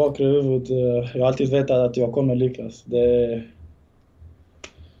i mitt bakre huvud. Jag har alltid vetat att jag kommer lyckas.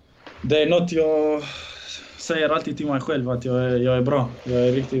 Det är något jag säger alltid till mig själv, att jag är bra. Jag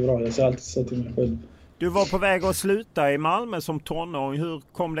är riktigt bra. Jag säger alltid så till mig själv. Du var på väg att sluta i Malmö som tonåring. Hur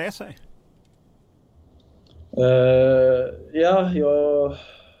kom det sig?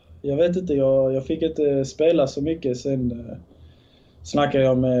 Jag vet inte. Jag fick inte spela så mycket. Sen snackade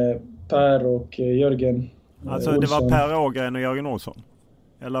jag med Per och Jörgen Alltså Olsson. det var Per Ågren och Jörgen Olsson?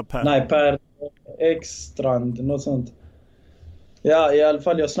 Eller Per? Nej, Per Ekstrand, något sånt. Ja, i alla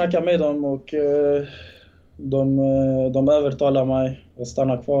fall jag snackade med dem och de övertalade mig att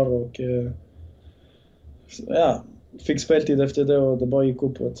stanna kvar och fick speltid efter det och det bara gick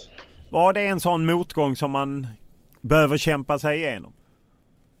uppåt. Var det en sån motgång som man behöver kämpa sig igenom?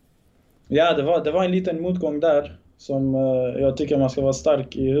 Ja, det var en liten motgång där som jag tycker man ska vara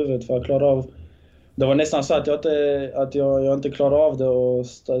stark i huvudet för att klara av. Det var nästan så att jag inte klarade av det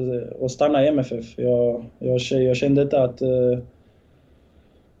och stanna i MFF. Jag kände inte att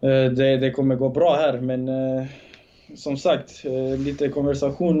det kommer gå bra här, men som sagt, lite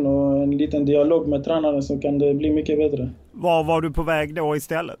konversation och en liten dialog med tränaren så kan det bli mycket bättre. Var var du på väg då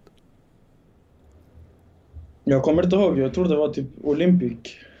istället? Jag kommer inte ihåg, jag tror det var typ Olympic.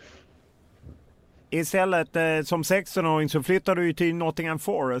 Istället som 16-åring så flyttade du ju till Nottingham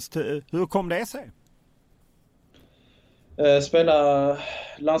Forest. Hur kom det sig? Spela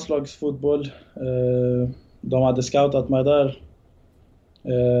landslagsfotboll. De hade scoutat mig där.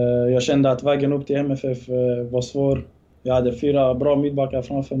 Jag kände att vägen upp till MFF var svår. Jag hade 4 bra mittbackar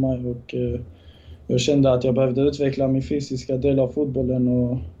framför mig och jag kände att jag behövde utveckla min fysiska del av fotbollen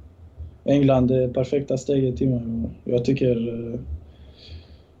och England är det perfekta steget till mig. Jag tycker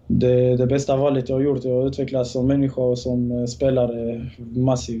det bästa valet jag har gjort är att utvecklas som människa och som spelare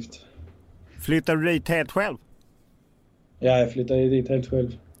massivt. Flyttade du dit helt själv? Ja, jag flyttade dit helt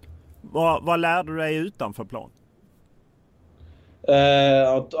själv. Vad lärde du dig utanför plan?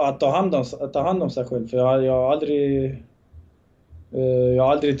 Att ta hand om sig själv. För jag har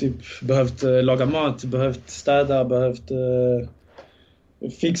aldrig typ behövt laga mat, behövt städa, behövt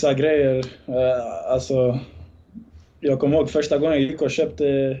fixa grejer. Alltså, jag kommer ihåg första gången jag gick och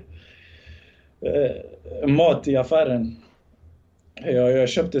köpte mat i affären. Jag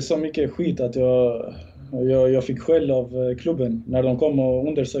köpte så mycket skit att jag fick skäll av klubben när de kom och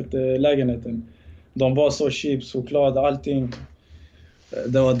undersökte lägenheten. De var så cheap, choklad, allting.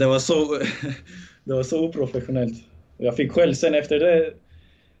 Det var så oprofessionellt. Jag fick skäll. Sen efter det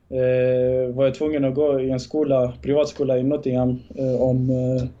var jag tvungen att gå i en privatskola i Nottingham om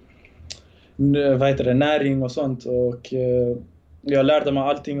näring och sånt. Och jag lärde mig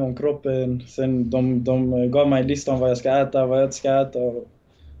allting om kroppen. Sen de gav mig listan vad jag ska äta, vad jag inte ska äta. Och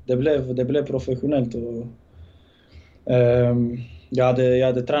det blev professionellt. Och, jag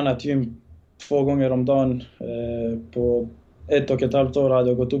hade tränat gym 2 gånger om dagen. På 1,5 år hade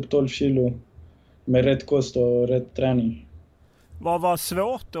jag gått upp 12 kilo med rätt kost och rätt träning. Vad var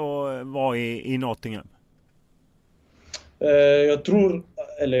svårt att vara i Nottingham? Jag tror,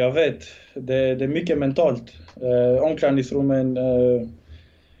 eller jag vet, det är mycket mentalt. Omklädningsrummen,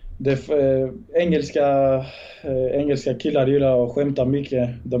 engelska killar gillar att skämta mycket.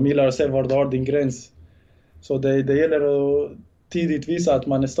 De gillar att se var du har din gräns. Så det gäller att tidigt visa att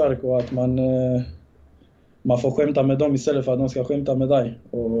man är stark och att man får skämta med dem istället för att de ska skämta med dig.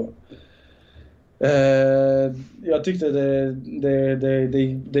 Och Jag tyckte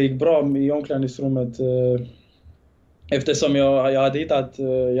det gick bra i omklädningsrummet. Eftersom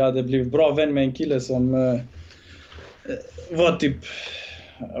jag hade blivit bra vän med en kille som var typ,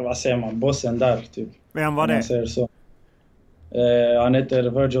 vad säger man, bossen där typ. Vem var det? Man säger så. Han heter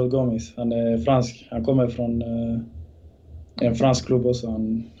Virgil Gomes. Han är fransk. Han kommer från en fransk klubb också.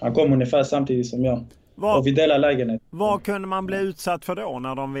 Han kom ungefär samtidigt som jag. Och vi delar lägenhet. Vad kunde man bli utsatt för då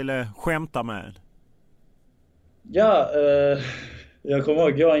när de ville skämta med en? Ja, jag kommer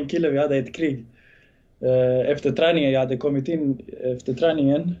ihåg, jag och en kille, vi hade ett krig. Efter träningen, jag hade kommit in efter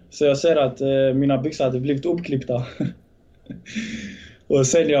träningen. Så jag ser att mina byxor hade blivit uppklippta. Och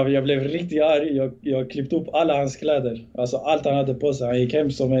sen jag blev riktigt arg. Jag klippte upp alla hans kläder. Alltså allt han hade på sig. Han gick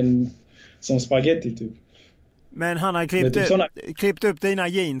hem som spaghetti typ. Men han har klippt upp dina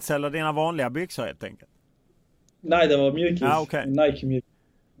jeans eller dina vanliga byxor helt enkelt? Nej, det var mjukis. Okay. Nike mjukis.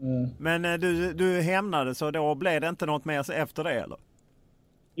 Men du hämnade, så då blev det inte något mer efter det eller?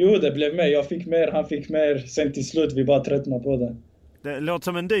 Jo, det blev mer. Jag fick mer, han fick mer. Sen till slut vi bara tröttnade på det. Det låter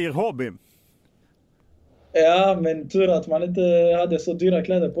som en dyr hobby. Ja, men tur att man inte hade så dyra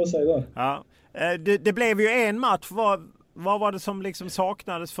kläder på sig då. Ja. Det blev ju en match. Vad var det som liksom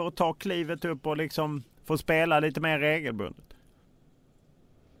saknades för att ta klivet upp och liksom få spela lite mer regelbundet?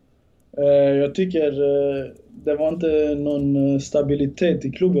 Jag tycker det var inte någon stabilitet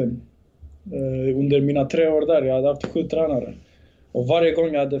i klubben. Under mina 3 år där, jag hade haft 7 tränare. Och varje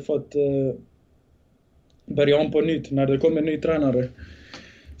gång jag hade fått börja om på nytt, när det kom en ny tränare.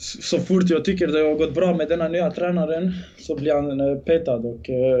 Så fort jag tycker det har gått bra med denna nya tränaren så blir han petad och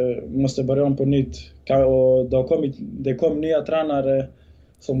måste börja om på nytt. Och det kom nya tränare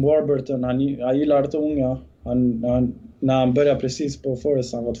som Warburton, han gillar inte unga. När han började precis på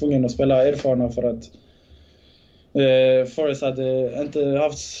Forest, han var tvungen att spela erfarna för att Forest hade inte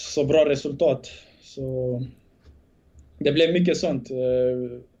haft så bra resultat. Så det blev mycket sånt.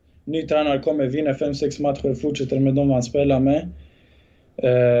 Ny tränare kommer, vinner 5-6 matcher, fortsätter med dem han spelar med.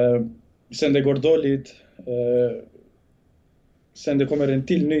 Sen det går dåligt. Sen det kommer en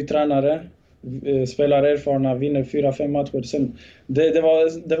till ny tränare. Spelar erfarna, vinner 4-5 matcher. Sen, det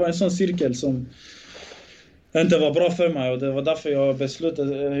var en sån cirkel som inte var bra för mig. Och det var därför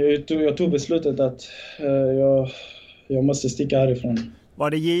jag tog beslutet att jag måste sticka härifrån.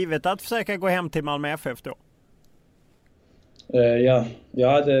 Var det givet att försöka gå hem till Malmö FF då? Ja, jag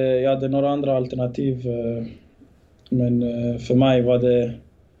hade några andra alternativ. Men för mig var det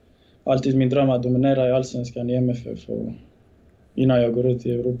alltid min dröm att dominera i Allsvenskan i MFF innan jag går ut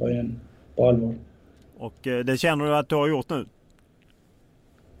i Europa igen på allvar. Och det känner du att du har gjort nu?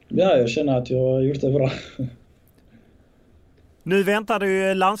 Ja, jag känner att jag har gjort det bra. Nu väntar det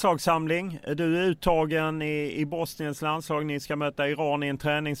ju landslagssamling. Du är uttagen i Bosniens landslag. Ni ska möta Iran i en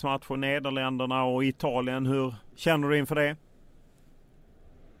träningsmatch och Nederländerna och Italien. Hur känner du inför det?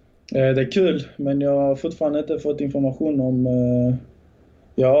 Det är kul, men jag har fortfarande inte fått information om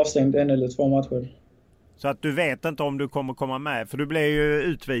jag har avstängt 1 eller 2 matcher. Så att du vet inte om du kommer komma med, för du blev ju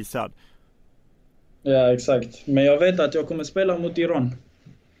utvisad. Ja, exakt. Men jag vet att jag kommer spela mot Iran.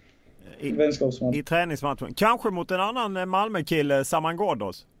 I träningsmatchen. Kanske mot en annan Malmö-kille, Saman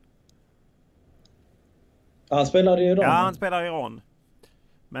Ghoddos. Han spelar i Iran? Ja, han spelar i Iran.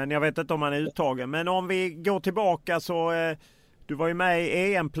 Men jag vet inte om han är uttagen. Men om vi går tillbaka så... Du var ju med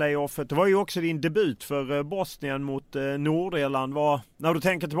i EM-playoffet. Det var ju också din debut för Bosnien mot Nordirland. När du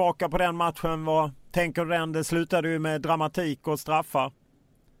tänker tillbaka på den matchen, vad tänker du den? Det slutade ju med dramatik och straffar.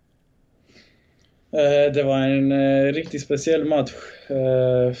 Det var en riktigt speciell match.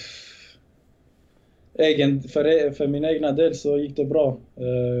 För min egna del så gick det bra.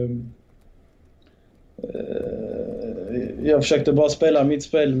 Jag försökte bara spela mitt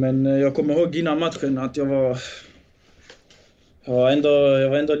spel, men jag kommer ihåg innan matchen att jag var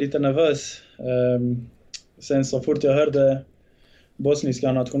ändå lite nervös. Sen så fort jag hörde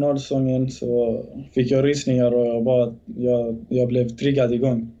bosniska nationalsången så fick jag rysningar och jag blev triggad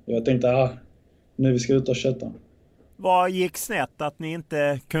igång. Jag tänkte, nu vi ska ut och köta. Vad gick snett att ni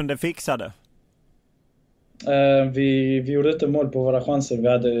inte kunde fixa det? Vi gjorde inte mål på våra chanser. Vi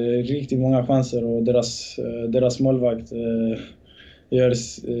hade riktigt många chanser och deras målvakt gör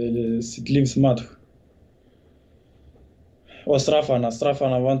sitt livs match. Och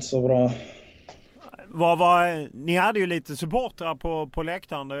straffarna var inte så bra. Ni hade ju lite supportrar på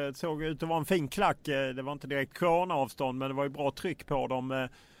läktaren. Det såg ut att vara en fin klack. Det var inte direkt corona-avstånd, men det var ju bra tryck på dem.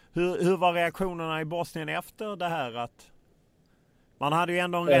 Hur var reaktionerna i Bosnien efter det här? Att man hade ju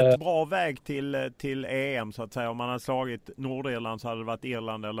ändå en rätt bra väg till EM så att säga. Om man hade slagit Nordirland så hade det varit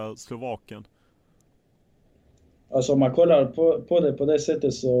Irland eller Slovakien. Alltså om man kollar på det på det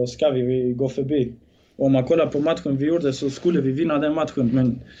sättet så ska vi gå förbi. Och om man kollar på matchen vi gjorde så skulle vi vinna den matchen.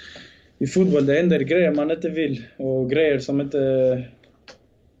 Men i fotboll det händer grejer man inte vill. Och grejer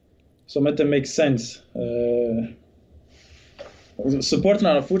som inte makes sense.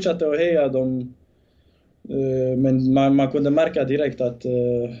 Supportrarna fortsatte att heja dem. Men man kunde märka direkt att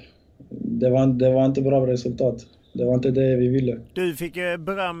det var inte bra resultat. Det var inte det vi ville. Du fick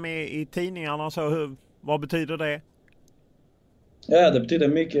beröm i tidningarna, så vad betyder det? Ja, det betyder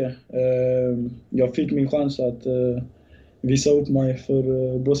mycket. Jag fick min chans att visa upp mig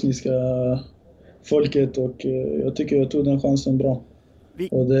för bosniska folket och jag tycker jag tog den chansen bra.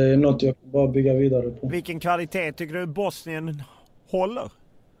 Och det är något jag bara bygga vidare på. Vilken kvalitet tycker du Bosnien håller?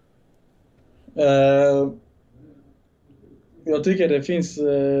 Jag tycker det finns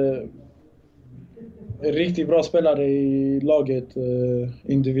riktigt bra spelare i laget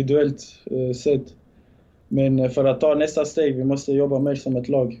individuellt sett. Men för att ta nästa steg vi måste jobba mer som ett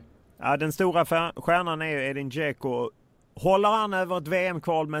lag. Ja, den stora stjärnan är ju Edin Dzeko. Håller han över ett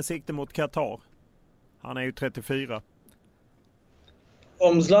VM-kval med sikte mot Qatar? Han är ju 34.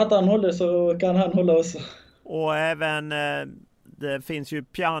 Om Zlatan håller så kan han hålla också. Och även det finns ju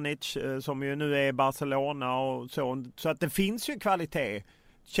Pjanic som ju nu är i Barcelona och så att det finns ju kvalitet.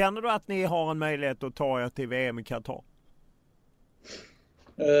 Känner du att ni har en möjlighet att ta er till VM i Qatar?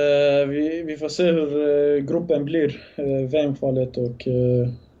 Vi får se hur gruppen blir, VM-kvalet och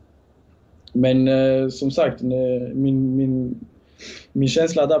men som sagt min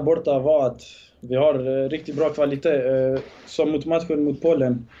känsla där borta var att vi har riktigt bra kvalitet som mot matchen mot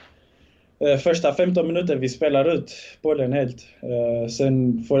Polen. Första 15 minuter vi spelar ut Polen helt.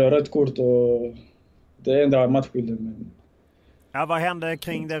 Sen får jag rött kort och det ändrar matchbilden. Ja, vad hände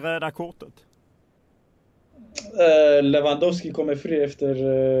kring det röda kortet? Lewandowski kommer fri efter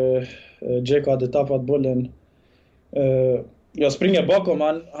Dzeko hade tappat bollen. Jag springer bakom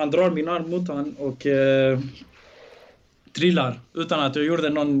han drar min arm mot han och trillar utan att jag gjorde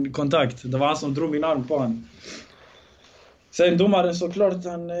någon kontakt. Det var han som drog min arm på han. Sen domaren såklart,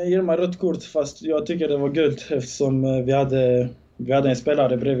 han ger mig rött kort fast jag tycker det var gult eftersom vi hade en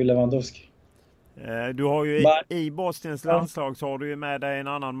spelare bredvid Lewandowski. Du har ju i Bosniens landslag så har du ju med dig en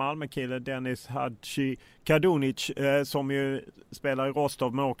annan Malmö-kille, Dennis Hadji Kadunic, som ju spelar i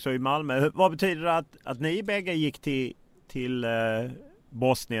Rostov men också i Malmö. Vad betyder det att ni bägge gick till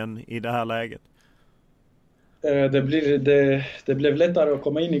Bosnien i det här läget? Det blev lättare att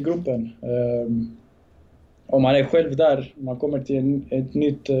komma in i gruppen. Om man är själv där, man kommer till ett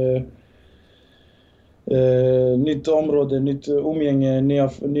nytt område, nytt umgänge,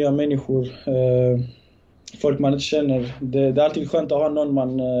 nya människor, folk man inte känner. Det är alltid skönt att ha någon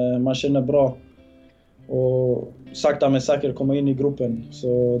man känner bra och sakta men säkert komma in i gruppen.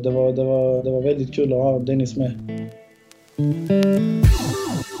 Så det var väldigt kul att ha Dennis med.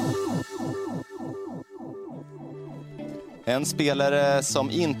 En spelare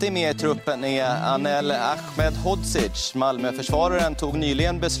som inte är med i truppen är Anel Ahmedhodzic. Malmöförsvararen tog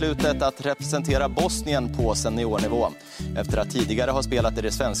nyligen beslutet att representera Bosnien på seniornivå efter att tidigare ha spelat i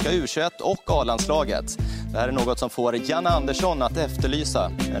det svenska U21 och A-landslaget. Det här är något som får Janne Andersson att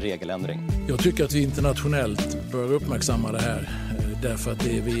efterlysa en regeländring. Jag tycker att vi internationellt bör uppmärksamma det här. Därför att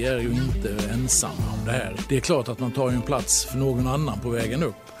vi är ju inte ensamma om det här. Det är klart att man tar en plats för någon annan på vägen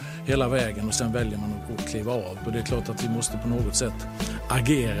upp. Hela vägen och sen väljer man att kliva av. Och det är klart att vi måste på något sätt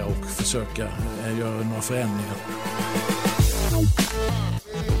agera och försöka göra några förändringar.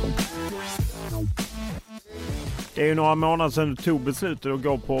 Det är ju några månader sedan du tog beslutet att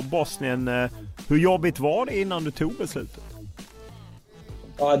gå på Bosnien. Hur jobbigt var det innan du tog beslutet?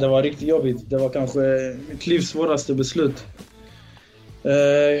 Ja, det var riktigt jobbigt. Det var kanske mitt livs svåraste beslut.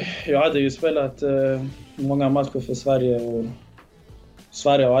 Jag hade ju spelat många matcher för Sverige och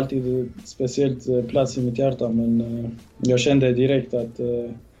Sverige har alltid ett speciellt plats i mitt hjärta, men jag kände direkt att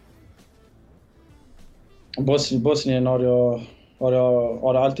Bosnien har jag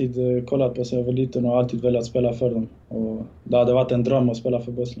alltid kollat på sig över liten och alltid velat spela för dem. Och det hade varit en dröm att spela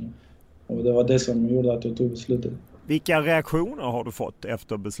för Bosnien. Och det var det som gjorde att jag tog beslutet. Vilka reaktioner har du fått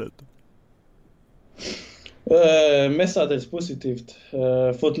efter beslutet? Mestadels positivt.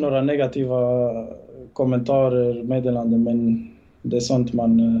 Fått några negativa kommentarer, meddelanden, men det är sånt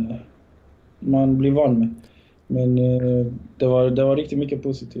man blir van med. Men det var riktigt mycket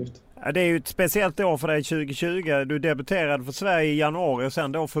positivt. Ja, det är ju ett speciellt år för dig 2020. Du debuterade för Sverige i januari och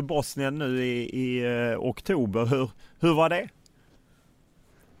sen då för Bosnien nu i oktober. Hur var det?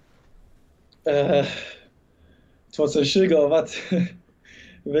 2020 har varit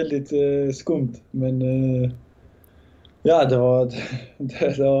väldigt skumt. Men Ja, det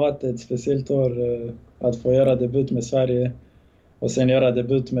har varit ett speciellt år att få göra debut med Sverige och sen göra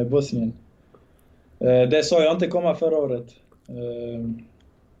debut med Bosnien. Det sa jag inte komma förra året.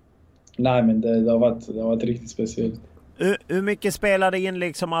 Nej, men det har varit riktigt speciellt. Hur mycket spelade in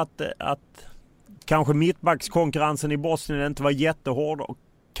liksom att kanske mittbackskonkurrensen i Bosnien inte var jättehård och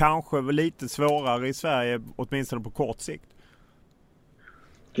kanske var lite svårare i Sverige, åtminstone på kort sikt?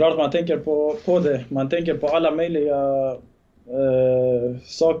 Klart man tänker på det. Man tänker på alla möjliga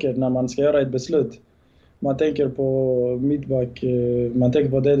saker när man ska göra ett beslut. Man tänker på mittback, man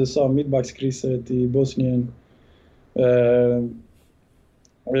tänker på det du sa, mittbackskriset i Bosnien.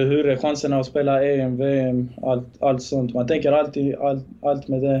 Hur är chanserna att spela EM, VM, allt sånt. Man tänker alltid allt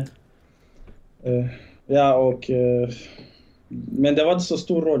med det. Men det var inte så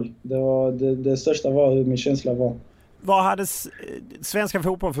stor roll. Det största var hur min känsla var. Vad hade Svenska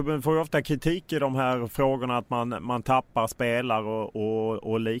fotbollförbundet får ju ofta kritik i de här frågorna att man tappar spelare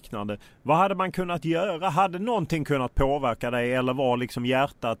och liknande. Vad hade man kunnat göra? Hade någonting kunnat påverka dig eller var liksom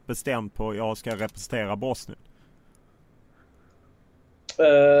hjärtat bestämt på jag ska representera Bosnien?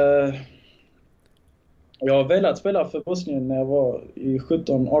 Jag har velat spela för Bosnien när jag var i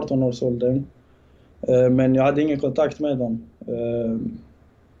 17-18 års åldern. Men jag hade ingen kontakt med dem.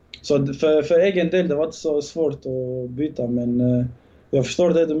 Så för egen del det var inte så svårt att byta, men jag förstår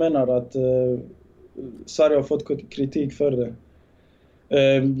det du menar att Sverige har fått kritik för det.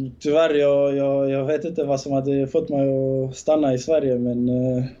 Tyvärr, jag vet inte vad som hade fått mig att stanna i Sverige, men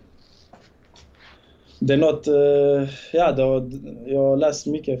det är något, jag har läst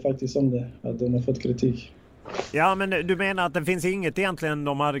mycket faktiskt om det, att de har fått kritik. Ja, men du menar att det finns inget egentligen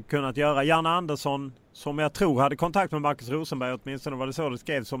de hade kunnat göra? Janne Andersson, som jag tror hade kontakt med Marcus Rosenberg, åtminstone var det så det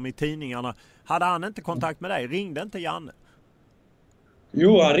skrevs som i tidningarna. Hade han inte kontakt med dig? Ringde inte Janne?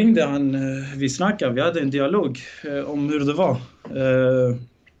 Jo, han ringde. Vi snackade, vi hade en dialog om hur det var.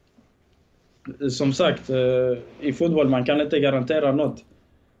 Som sagt, i fotboll man kan inte garantera något.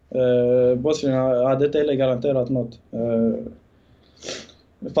 Bosnien hade inte heller garanterat något.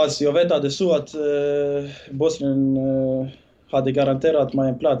 Fast jag vet att det så att Bosnien hade garanterat mig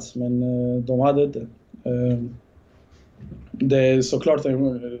en plats, men de hade inte. Det är såklart,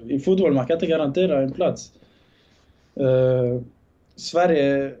 i fotboll man kan inte garantera en plats.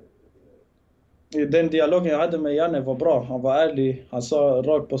 Sverige, den dialogen jag hade med Janne var bra. Han var ärlig, han sa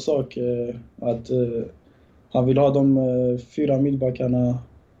rakt på sak att han vill ha de 4 mittbackarna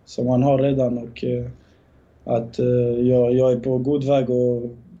som han har redan och att jag är på god väg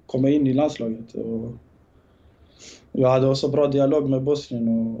att komma in i landslaget. Och jag hade också bra dialog med Bosnien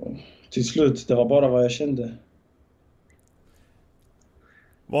och till slut, det var bara vad jag kände.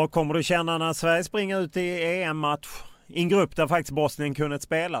 Vad kommer du känna när Sverige springer ut i EM-match i en grupp där faktiskt Bosnien kunde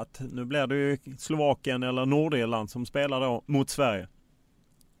spelat? Nu blir det ju Slovakien eller Nordirland som spelar då mot Sverige.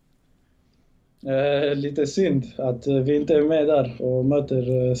 Lite synd att vi inte är med där och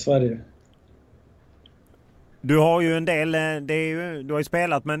möter Sverige. Du har ju en del, du har ju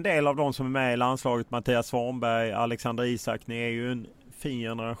spelat med en del av de som är med i landslaget. Mattias Svanberg, Alexander Isak, ni är ju en fin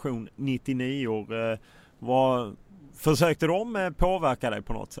generation, 99 år. Försökte de påverka dig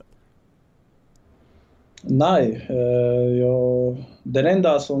på något sätt? Nej, den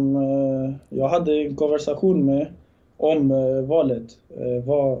enda som jag hade en konversation med om valet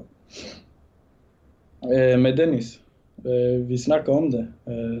var med Dennis. Vi snackade om det.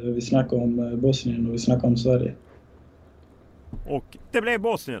 Vi snackade om Bosnien och vi snackade om Sverige. Och det blev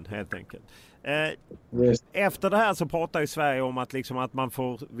Bosnien helt enkelt. Efter det här så pratar ju Sverige om att, liksom, att man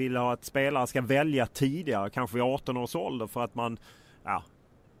vill ha att spelare ska välja tidigare, kanske vid 18 års ålder, för att man,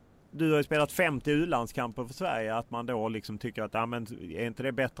 du har ju spelat 50 u-landskamper för Sverige, att man då liksom tycker att men, är inte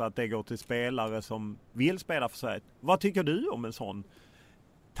det bättre att det går till spelare som vill spela för Sverige? Vad tycker du om en sån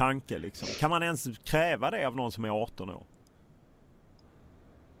tanke liksom? Kan man ens kräva det av någon som är 18 år?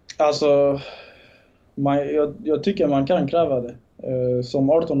 Alltså, jag tycker man kan kräva det.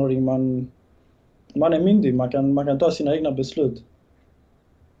 Som 18-åring, man är myndig, man kan ta sina egna beslut.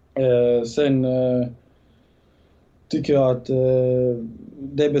 Sen tycker jag att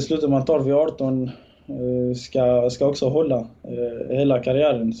det beslutet man tar vid 18 ska också hålla hela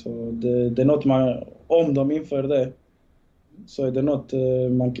karriären. Så det är något om de inför det, så är det något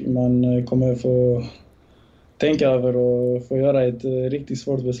man kommer få tänka över och få göra ett riktigt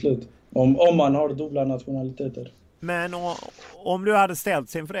svårt beslut. Om man har dubbla nationaliteter. Men om du hade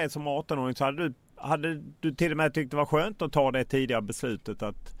ställts inför det som 18-åring, så hade du till och med tyckt det var skönt att ta det tidiga beslutet,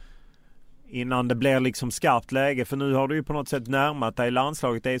 att innan det blir liksom skarpt läge, för nu har du ju på något sätt närmat dig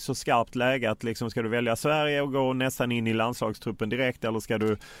landslaget. Det är så skarpt läge att liksom, ska du välja Sverige och gå nästan in i landslagstruppen direkt, eller ska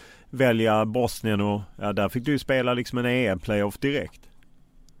du välja Bosnien och där fick du spela liksom en EM-playoff direkt.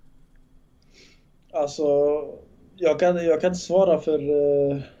 Alltså, jag kan inte svara för...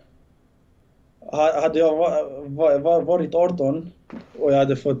 hade jag varit 18 och jag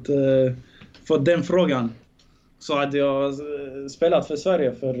hade fått den frågan, så hade jag spelat för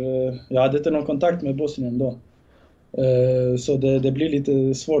Sverige, för jag hade inte någon kontakt med Bosnien då. Så det blir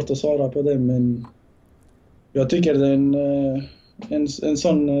lite svårt att svara på det, men jag tycker det är en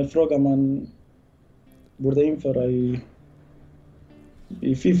sån fråga man borde införa i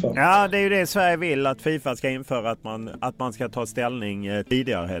FIFA. Ja, det är ju det Sverige vill, att FIFA ska införa, att man ska ta ställning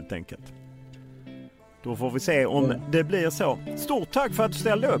tidigare helt enkelt. Då får vi se om det blir så. Stort tack för att du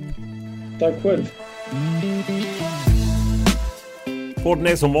ställde upp. Tack själv. Podden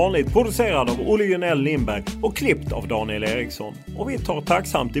är som vanligt producerad av Olle Junell Lindberg och klippt av Daniel Eriksson. Och vi tar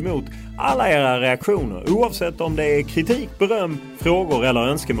tacksamt emot alla era reaktioner, oavsett om det är kritik, beröm, frågor eller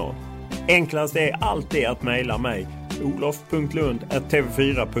önskemål. Enklast är alltid att mejla mig,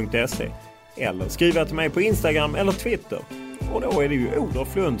 olof.lund@tv4.se, eller skriva till mig på Instagram eller Twitter. Och då är det ju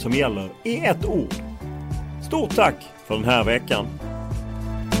Olof Lund som gäller i ett ord. Stort tack för den här veckan.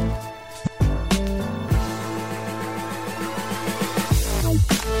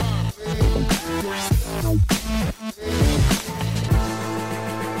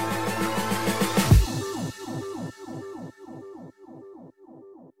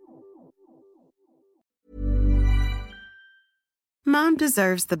 Mom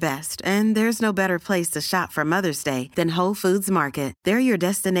deserves the best, and there's no better place to shop for Mother's Day than Whole Foods Market. They're your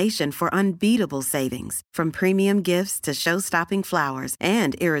destination for unbeatable savings, from premium gifts to show-stopping flowers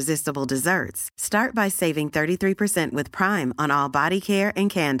and irresistible desserts. Start by saving 33% with Prime on all body care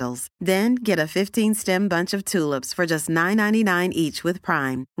and candles. Then get a 15-stem bunch of tulips for just $9.99 each with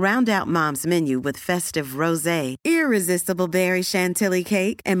Prime. Round out Mom's menu with festive rosé, irresistible berry chantilly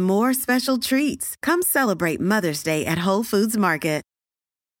cake, and more special treats. Come celebrate Mother's Day at Whole Foods Market.